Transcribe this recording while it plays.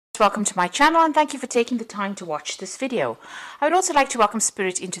welcome to my channel and thank you for taking the time to watch this video. I would also like to welcome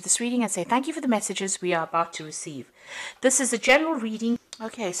Spirit into this reading and say thank you for the messages we are about to receive. This is a general reading.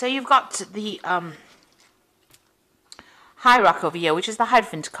 Okay, so you've got the Hierarch over here, which is the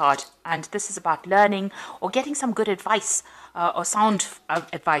Hierophant card, and this is about learning or getting some good advice or sound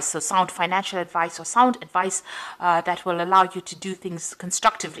advice, so sound financial advice or sound advice that will allow you to do things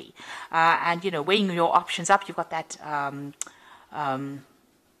constructively. And, you know, weighing your options up, you've got that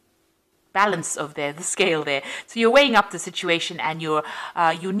balance of there, the scale there. So you're weighing up the situation and you're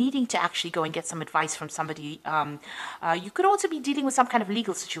needing to actually go and get some advice from somebody. You could also be dealing with some kind of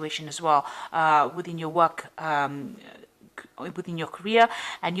legal situation as well within your work, within your career,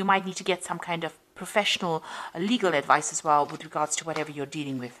 and you might need to get some kind of professional legal advice as well with regards to whatever you're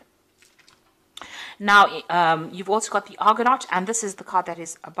dealing with. Now, you've also got the Argonaut, and this is the card that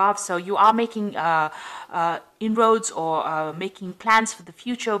is above. So you are making inroads or making plans for the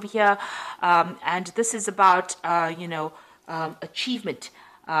future over here. And this is about, achievement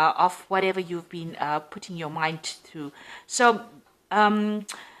of whatever you've been putting your mind through. So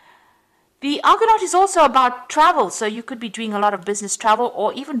the Argonaut is also about travel, so you could be doing a lot of business travel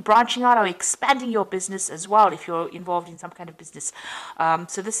or even branching out or expanding your business as well if you're involved in some kind of business.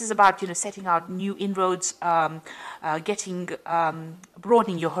 So this is about, setting out new inroads, broadening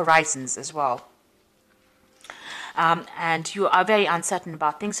your horizons as well. And you are very uncertain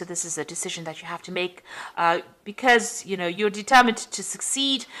about things, so this is a decision that you have to make because, you're determined to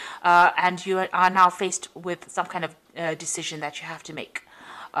succeed and you are now faced with some kind of decision that you have to make.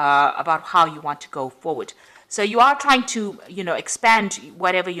 About how you want to go forward. So you are trying to, expand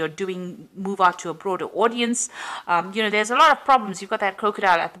whatever you're doing, move out to a broader audience. There's a lot of problems. You've got that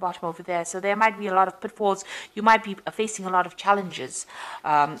crocodile at the bottom over there. So there might be a lot of pitfalls. You might be facing a lot of challenges.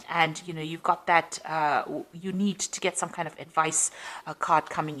 And, you've got that, you need to get some kind of advice card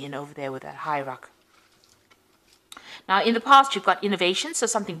coming in over there with that Hierarch. Now, in the past, you've got innovation, so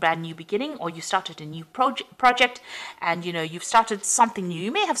something brand new beginning, or you started a new project, and, you've started something new.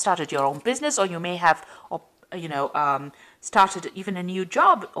 You may have started your own business, or you may have, started even a new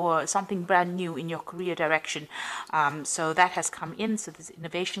job or something brand new in your career direction. So that has come in. So there's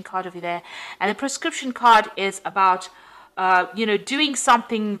innovation card over there. And the prescription card is about, doing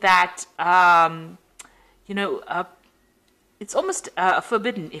something that, it's almost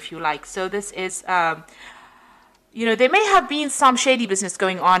forbidden, if you like. So this is... there may have been some shady business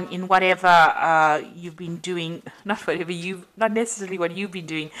going on in whatever you've been doing, not necessarily what you've been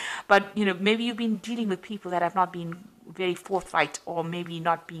doing, but, maybe you've been dealing with people that have not been very forthright or maybe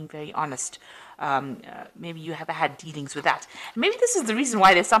not being very honest. Maybe you have had dealings with that. Maybe this is the reason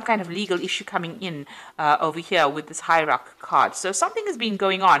why there's some kind of legal issue coming in over here with this Hierarch card. So something has been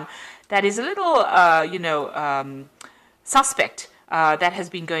going on that is a little, suspect. That has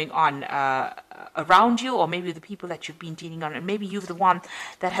been going on around you, or maybe the people that you've been dealing on, and maybe you're the one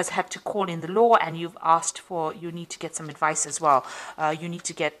that has had to call in the law and you've asked for, you need to get some advice as well. You need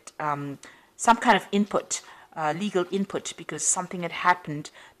to get some kind of input, legal input, because something had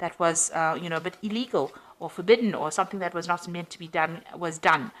happened that was, a bit illegal or forbidden, or something that was not meant to be done was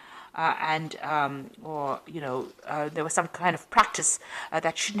done. There was some kind of practice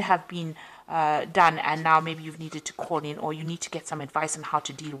that shouldn't have been done, and now maybe you've needed to call in, or you need to get some advice on how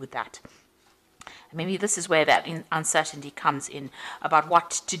to deal with that. And maybe this is where that uncertainty comes in about what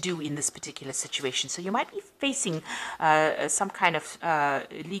to do in this particular situation. So you might be facing some kind of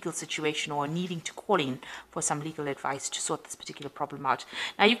legal situation or needing to call in for some legal advice to sort this particular problem out.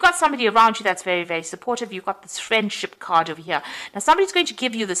 Now, you've got somebody around you that's very, very supportive. You've got this friendship card over here. Now, somebody's going to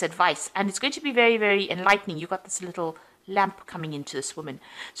give you this advice, and it's going to be very, very enlightening. You've got this little lamp coming into this woman.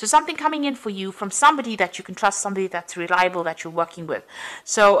 So something coming in for you from somebody that you can trust, somebody that's reliable, that you're working with.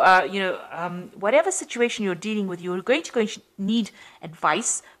 So, whatever situation you're dealing with, you're going to need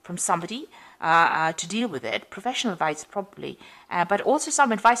advice from somebody to deal with it, professional advice probably, but also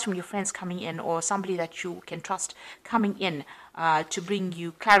some advice from your friends coming in, or somebody that you can trust coming in to bring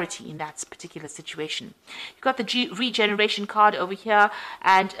you clarity in that particular situation. You've got the regeneration card over here,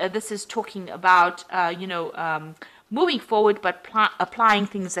 and this is talking about, moving forward, but applying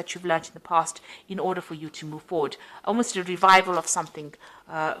things that you've learned in the past in order for you to move forward. Almost a revival of something,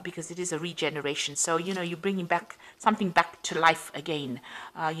 because it is a regeneration. So, you're bringing back something back to life again.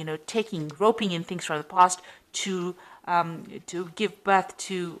 Roping in things from the past to give birth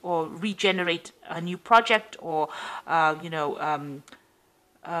to or regenerate a new project, or,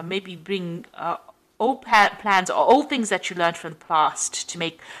 maybe bring old plans or old things that you learned from the past to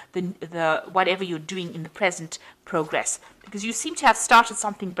make the whatever you're doing in the present progress, because you seem to have started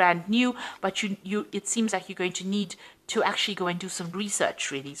something brand new, but you it seems like you're going to need to actually go and do some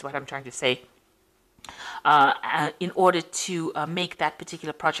research, really is what I'm trying to say, in order to make that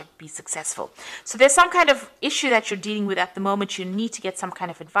particular project be successful. So there's some kind of issue that you're dealing with at the moment. You need to get some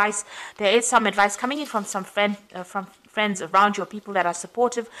kind of advice. There is some advice coming in from some friends around you, or people that are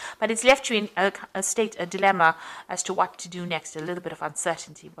supportive, but it's left you in a dilemma as to what to do next, a little bit of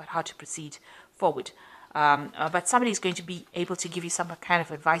uncertainty about how to proceed forward. But somebody is going to be able to give you some kind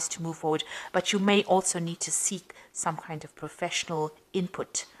of advice to move forward, but you may also need to seek some kind of professional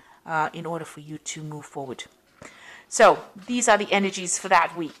input in order for you to move forward. So these are the energies for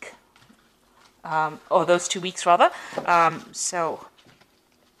that week, or those 2 weeks rather. So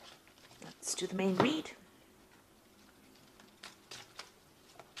let's do the main read.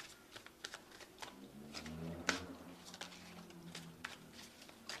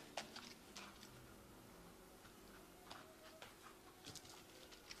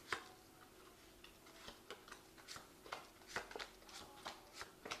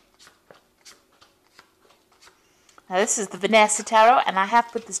 Now this is the Vanessa Tarot, and I have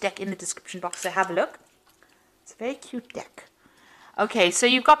put this deck in the description box, so have a look. It's a very cute deck. Okay, so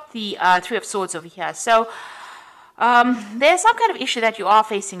you've got the Three of Swords over here. So there's some kind of issue that you are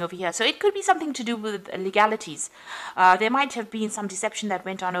facing over here. So it could be something to do with legalities. There might have been some deception that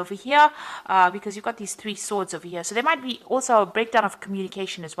went on over here, because you've got these three swords over here. So there might be also a breakdown of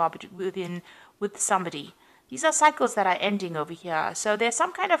communication as well with somebody. These are cycles that are ending over here. So there's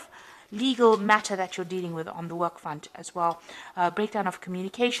some kind of legal matter that you're dealing with on the work front as well. Breakdown of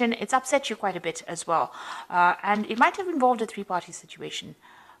communication. It's upset you quite a bit as well. And it might have involved a three-party situation.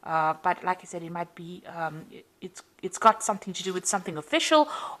 But like I said, it might be, it's got something to do with something official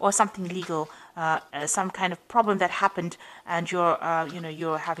or something legal, some kind of problem that happened, and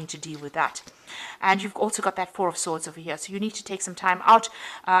you're having to deal with that. And you've also got that Four of Swords over here. So you need to take some time out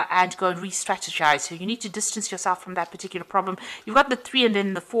and go and re-strategize. So you need to distance yourself from that particular problem. You've got the 3 and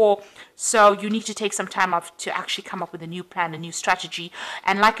then the 4. So you need to take some time off to actually come up with a new plan, a new strategy.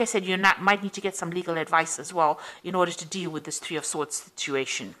 And like I said, you might need to get some legal advice as well in order to deal with this Three of Swords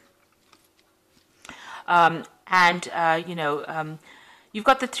situation. You've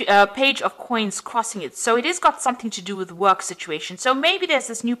got the Page of Coins crossing it. So it has got something to do with work situation. So maybe there's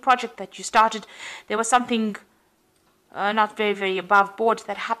this new project that you started. There was something not very, very above board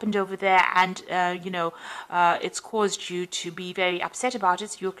that happened over there. And, it's caused you to be very upset about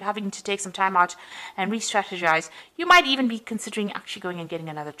it. So you're having to take some time out and re-strategize. You might even be considering actually going and getting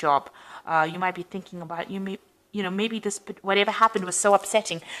another job. You might be thinking about, maybe this, whatever happened was so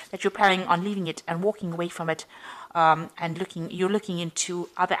upsetting that you're planning on leaving it and walking away from it, and you're looking into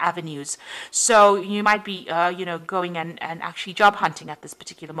other avenues. So you might be, going and actually job hunting at this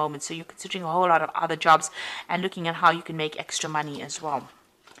particular moment. So you're considering a whole lot of other jobs and looking at how you can make extra money as well.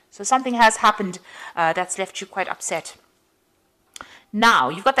 So something has happened that's left you quite upset. Now,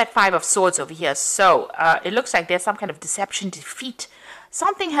 you've got that Five of Swords over here. So it looks like there's some kind of deception, defeat.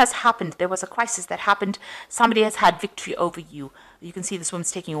 Something has happened. There was a crisis that happened. Somebody has had victory over you. You can see this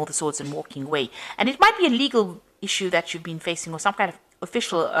woman's taking all the swords and walking away. And it might be a legal issue that you've been facing, or some kind of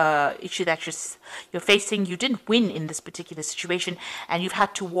official issue that you're facing. You didn't win in this particular situation, and you've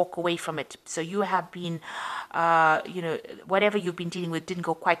had to walk away from it. So you have been, whatever you've been dealing with didn't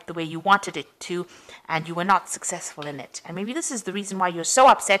go quite the way you wanted it to, and you were not successful in it. And maybe this is the reason why you're so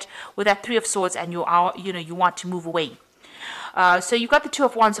upset with that Three of Swords, and you want to move away. So you've got the Two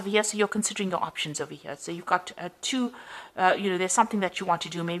of Wands over here, so you're considering your options over here. So you've got there's something that you want to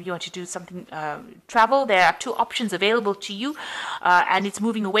do. Maybe you want to do something, travel. There are 2 options available to you, and it's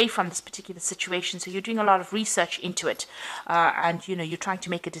moving away from this particular situation. So you're doing a lot of research into it, and you're trying to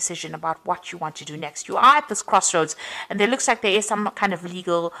make a decision about what you want to do next. You are at this crossroads, and there looks like there is some kind of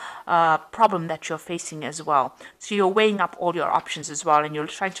legal problem that you're facing as well. So you're weighing up all your options as well, and you're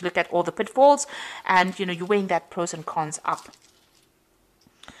trying to look at all the pitfalls, and you're weighing that pros and cons up.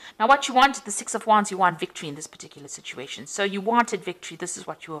 Now, what you want, the Six of Wands, you want victory in this particular situation. So you wanted victory. This is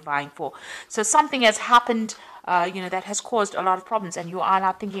what you were vying for. So something has happened, that has caused a lot of problems, and you are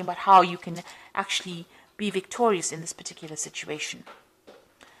now thinking about how you can actually be victorious in this particular situation.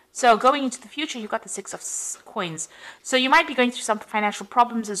 So going into the future, you've got the Six of Coins. So you might be going through some financial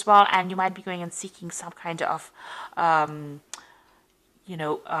problems as well, and you might be going and seeking some kind of,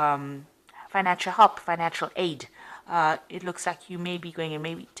 financial help, financial aid. It looks like you may be going and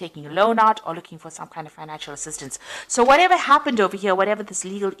maybe taking a loan out or looking for some kind of financial assistance. So whatever happened over here, whatever this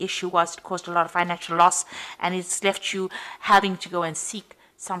legal issue was, it caused a lot of financial loss, and it's left you having to go and seek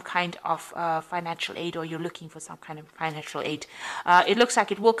some kind of financial aid, or you're looking for some kind of financial aid. It looks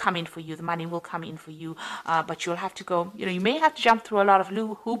like it will come in for you. The money will come in for you, but you'll have to go, you may have to jump through a lot of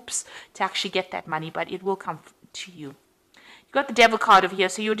hoops to actually get that money, but it will come to you. You got the devil card over here,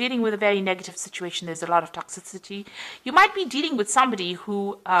 so you're dealing with a very negative situation. There's a lot of toxicity. You might be dealing with somebody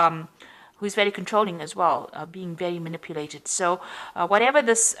who is very controlling as well, being very manipulated. So whatever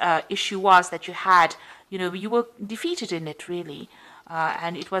this issue was that you had, you were defeated in it, really.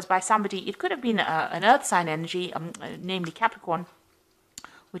 And it was by somebody. It could have been an earth sign energy, namely Capricorn,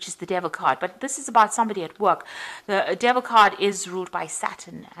 which is the devil card. But this is about somebody at work. The devil card is ruled by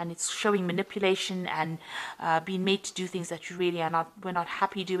Saturn, and it's showing manipulation and being made to do things that you really we're not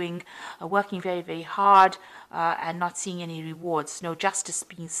happy doing, working very, very hard, and not seeing any rewards, no justice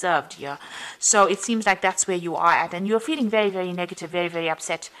being served here. So it seems like that's where you are at, and you're feeling very, very negative, very, very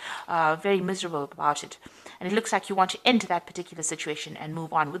upset, very miserable about it. And it looks like you want to end that particular situation and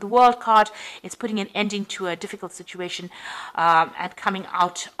move on. With the World card, it's putting an ending to a difficult situation and coming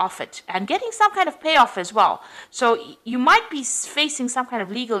out of it and getting some kind of payoff as well. So you might be facing some kind of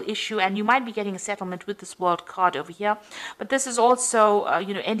legal issue, and you might be getting a settlement with this World card over here. But this is also,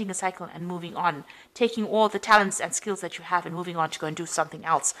 ending a cycle and moving on, taking all the talents and skills that you have and moving on to go and do something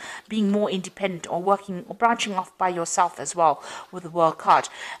else, being more independent or working or branching off by yourself as well with the World card.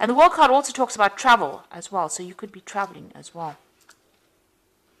 And the World card also talks about travel as well. So you could be traveling as well.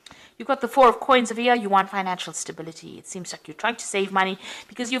 You've got the Four of Coins over here. You want financial stability. It seems like you're trying to save money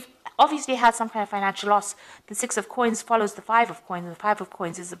because you've obviously had some kind of financial loss. The Six of Coins follows the Five of Coins, and the Five of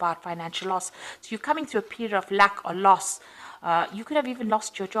Coins is about financial loss. So you're coming through a period of lack or loss. You could have even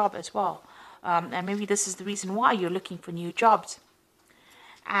lost your job as well. And maybe this is the reason why you're looking for new jobs.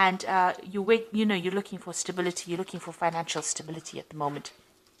 And you're looking for stability. You're looking for financial stability at the moment.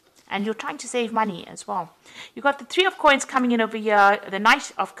 And you're trying to save money as well. You've got the Three of Coins coming in over here, the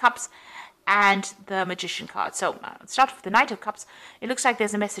Knight of Cups, and the Magician card. So let's start with the Knight of Cups. It looks like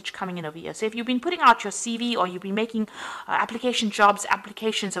there's a message coming in over here. So if you've been putting out your CV, or you've been making applications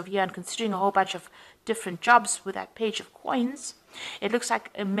over here and considering a whole bunch of different jobs with that Page of Coins, it looks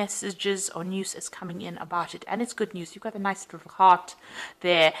like messages or news is coming in about it, and it's good news. You've got a nice little heart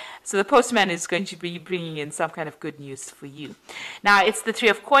there. So the postman is going to be bringing in some kind of good news for you. Now, it's the Three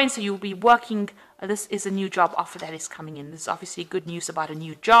of Coins, so you'll be working. This is a new job offer that is coming in. This is obviously good news about a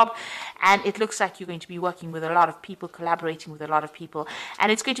new job, and it looks like you're going to be working with a lot of people, collaborating with a lot of people,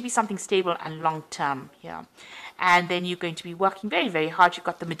 and it's going to be something stable and long-term here. And then you're going to be working very, very hard. You've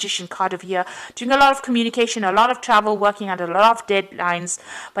got the Magician card over here, doing a lot of communication, a lot of travel, working under a lot of deadlines,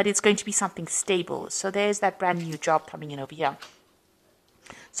 but it's going to be something stable. So there's that brand new job coming in over here.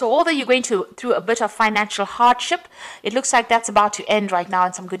 So although you're going through a bit of financial hardship, it looks like that's about to end right now,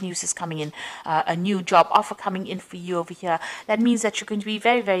 and some good news is coming in. A new job offer coming in for you over here. That means that you're going to be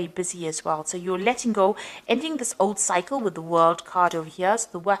very, very busy as well. So you're letting go, ending this old cycle with the World card over here.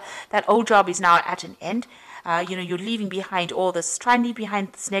 So that old job is now at an end. You're leaving behind all this, trying to leave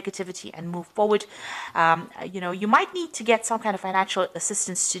behind this negativity and move forward. You might need to get some kind of financial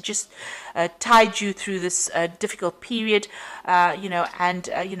assistance to just tide you through this difficult period, you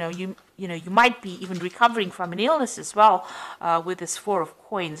might be even recovering from an illness as well with this Four of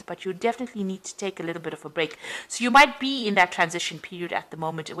Coins, but you definitely need to take a little bit of a break. So you might be in that transition period at the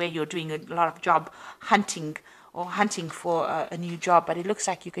moment where you're doing a lot of job hunting or hunting for a new job, but it looks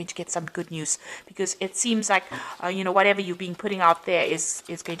like you're going to get some good news, because it seems like whatever you've been putting out there is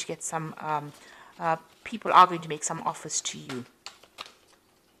going to get some people are going to make some offers to you.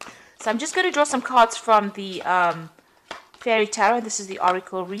 So I'm just going to draw some cards from the Fairy Tarot. This is the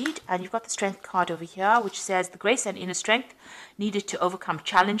Oracle read, and you've got the Strength card over here, which says the grace and inner strength needed to overcome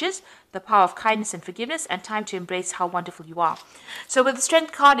challenges, the power of kindness and forgiveness, and time to embrace how wonderful you are. So with the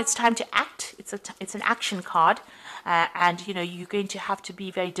Strength card, it's time to act. It's an action card, and you're going to have to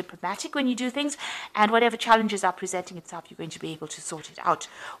be very diplomatic when you do things, and whatever challenges are presenting itself, you're going to be able to sort it out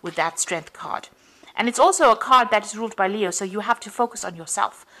with that Strength card. And it's also a card that is ruled by Leo, so you have to focus on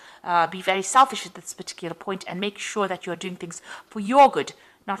yourself. Be very selfish at this particular point and make sure that you're doing things for your good,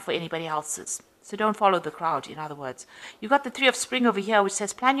 not for anybody else's. So don't follow the crowd, in other words. You've got the Three of Spring over here, which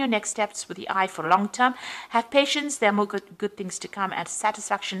says plan your next steps with the eye for long term. Have patience, there are more good things to come, and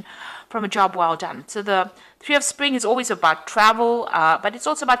satisfaction from a job well done. So the Three of Spring is always about travel, but it's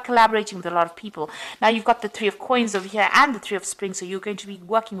also about collaborating with a lot of people. Now you've got the Three of Coins over here and the Three of Spring, so you're going to be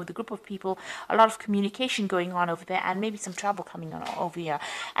working with a group of people, a lot of communication going on over there, and maybe some travel coming on over here.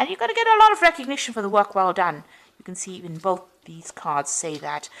 And you're going to get a lot of recognition for the work well done. You can see even both these cards say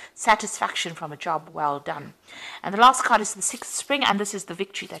that. Satisfaction from a job well done. And the last card is the Sixth of Spring, and this is the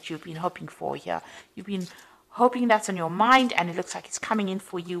victory that you've been hoping for here. You've been hoping that's on your mind, and it looks like it's coming in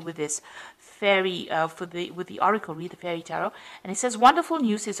for you with this fairy, with the oracle read, the fairy tarot. And it says, wonderful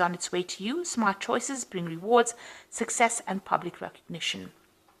news is on its way to you. Smart choices bring rewards, success, and public recognition.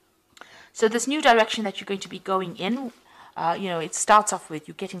 So this new direction that you're going to be going in, it starts off with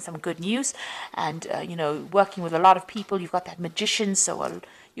you getting some good news, and working with a lot of people. You've got that magician, so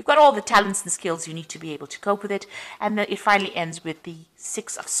you've got all the talents and skills you need to be able to cope with it. And then it finally ends with the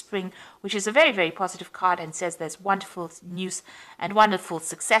Six of Spring, which is a very, very positive card, and says there's wonderful news and wonderful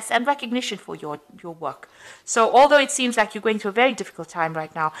success and recognition for your work. So although it seems like you're going through a very difficult time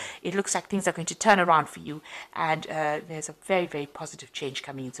right now, it looks like things are going to turn around for you, and there's a very, very positive change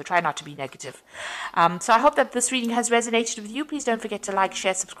coming in. So try not to be negative. So I hope that this reading has resonated with you. Please don't forget to like,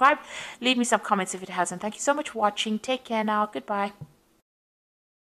 share, subscribe. Leave me some comments if it hasn't. Thank you so much for watching. Take care now. Goodbye.